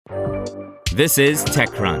This is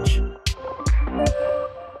TechCrunch.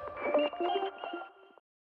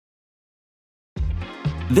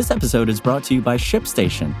 This episode is brought to you by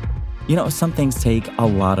ShipStation. You know, some things take a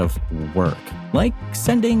lot of work, like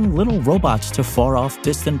sending little robots to far-off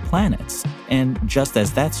distant planets. And just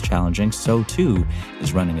as that's challenging, so too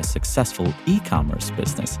is running a successful e-commerce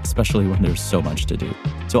business, especially when there's so much to do.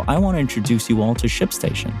 So I want to introduce you all to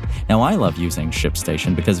ShipStation. Now, I love using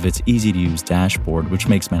ShipStation because of its easy-to-use dashboard, which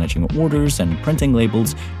makes managing orders and printing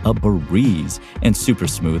labels a breeze and super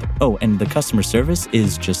smooth. Oh, and the customer service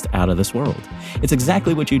is just out of this world. It's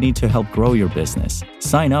exactly what you need to help grow your business.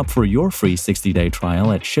 Sign up for your free 60-day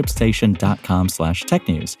trial at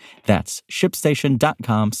shipstation.com/technews. That's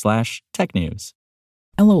shipstation.com/technews.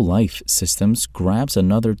 Elo Life Systems grabs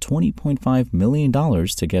another $20.5 million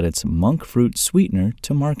to get its monk fruit sweetener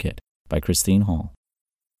to market, by Christine Hall.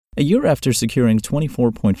 A year after securing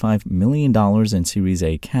 $24.5 million in Series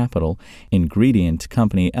A capital, ingredient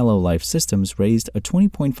company Elo Life Systems raised a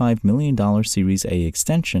 $20.5 million Series A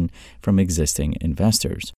extension from existing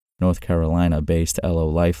investors. North Carolina-based Elo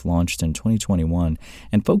Life launched in 2021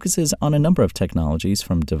 and focuses on a number of technologies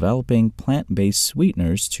from developing plant-based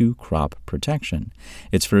sweeteners to crop protection.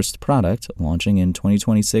 Its first product, launching in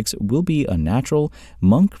 2026, will be a natural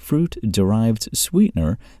monk fruit-derived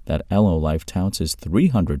sweetener that Elo Life touts is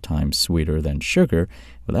 300 times sweeter than sugar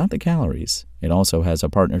without the calories. It also has a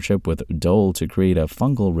partnership with Dole to create a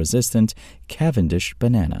fungal-resistant Cavendish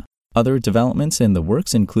banana. Other developments in the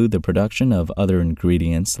works include the production of other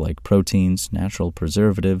ingredients like proteins, natural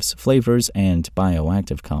preservatives, flavors, and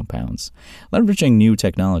bioactive compounds. Leveraging new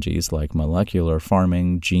technologies like molecular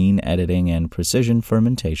farming, gene editing, and precision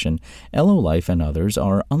fermentation, Elo Life and others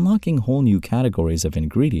are unlocking whole new categories of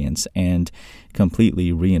ingredients and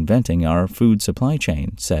completely reinventing our food supply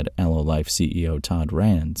chain, said Elo Life CEO Todd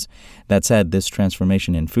Rands. That said, this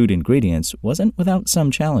transformation in food ingredients wasn't without some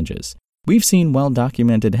challenges. We've seen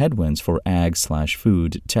well-documented headwinds for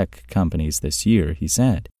ag/food tech companies this year, he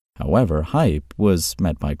said. However, hype was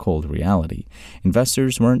met by cold reality.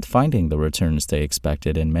 Investors weren't finding the returns they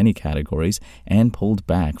expected in many categories and pulled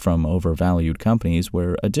back from overvalued companies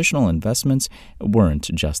where additional investments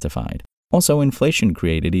weren't justified. Also, inflation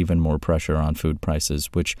created even more pressure on food prices,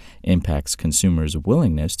 which impacts consumers'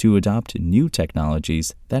 willingness to adopt new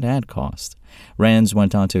technologies that add cost. Rands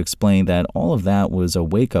went on to explain that all of that was a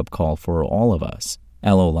wake-up call for all of us.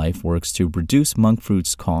 Elo Life works to reduce monk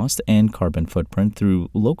fruit's cost and carbon footprint through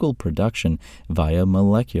local production via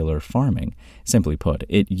molecular farming. Simply put,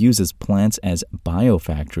 it uses plants as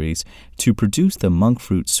biofactories to produce the monk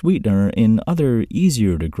fruit sweetener in other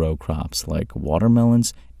easier-to-grow crops like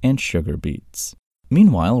watermelons and sugar beets.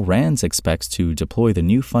 Meanwhile, Rands expects to deploy the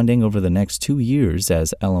new funding over the next 2 years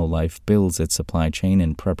as Elo Life builds its supply chain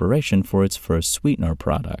in preparation for its first sweetener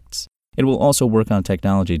products. It will also work on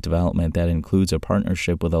technology development that includes a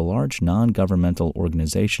partnership with a large non-governmental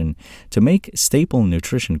organization to make staple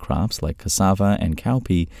nutrition crops like cassava and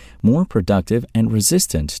cowpea more productive and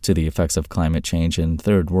resistant to the effects of climate change in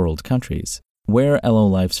third world countries. Where Elo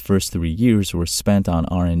Life's first 3 years were spent on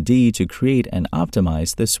R&D to create and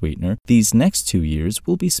optimize the sweetener, these next 2 years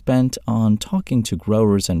will be spent on talking to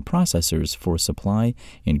growers and processors for supply,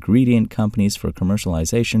 ingredient companies for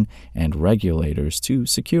commercialization, and regulators to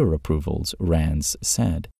secure approvals, Rands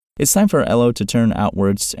said. It's time for Elo to turn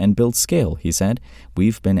outwards and build scale, he said.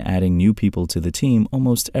 We've been adding new people to the team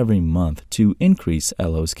almost every month to increase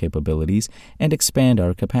Elo's capabilities and expand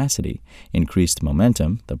our capacity. Increased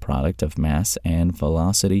momentum, the product of mass and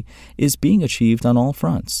velocity, is being achieved on all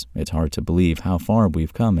fronts. It's hard to believe how far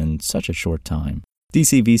we've come in such a short time.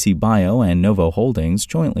 DCVC Bio and Novo Holdings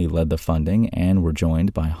jointly led the funding and were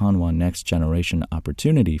joined by Hanwha Next Generation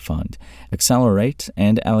Opportunity Fund, Accelerate,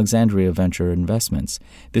 and Alexandria Venture Investments.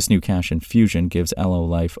 This new cash infusion gives Elo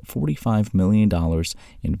Life $45 million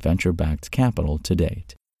in venture-backed capital to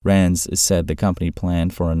date. Rands said the company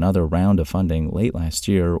planned for another round of funding late last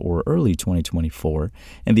year or early 2024,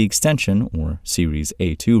 and the extension, or Series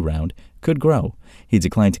A2 round, could grow. He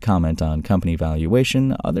declined to comment on company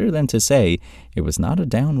valuation other than to say it was not a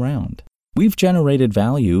down round. We've generated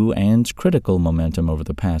value and critical momentum over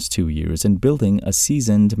the past 2 years in building a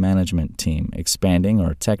seasoned management team, expanding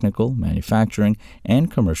our technical, manufacturing, and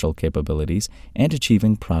commercial capabilities, and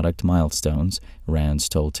achieving product milestones, Rands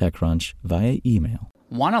told TechCrunch via email.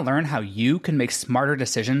 Want to learn how you can make smarter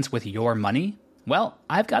decisions with your money? Well,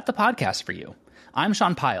 I've got the podcast for you. I'm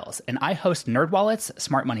Sean Piles, and I host NerdWallet's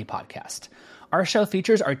Smart Money Podcast. Our show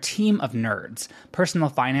features our team of nerds, personal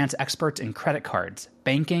finance experts in credit cards,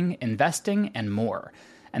 banking, investing, and more.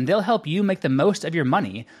 And they'll help you make the most of your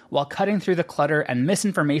money while cutting through the clutter and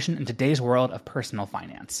misinformation in today's world of personal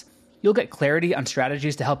finance. You'll get clarity on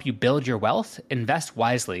strategies to help you build your wealth, invest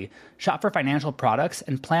wisely, shop for financial products,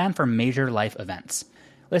 and plan for major life events.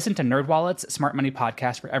 Listen to NerdWallet's Smart Money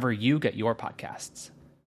Podcast wherever you get your podcasts.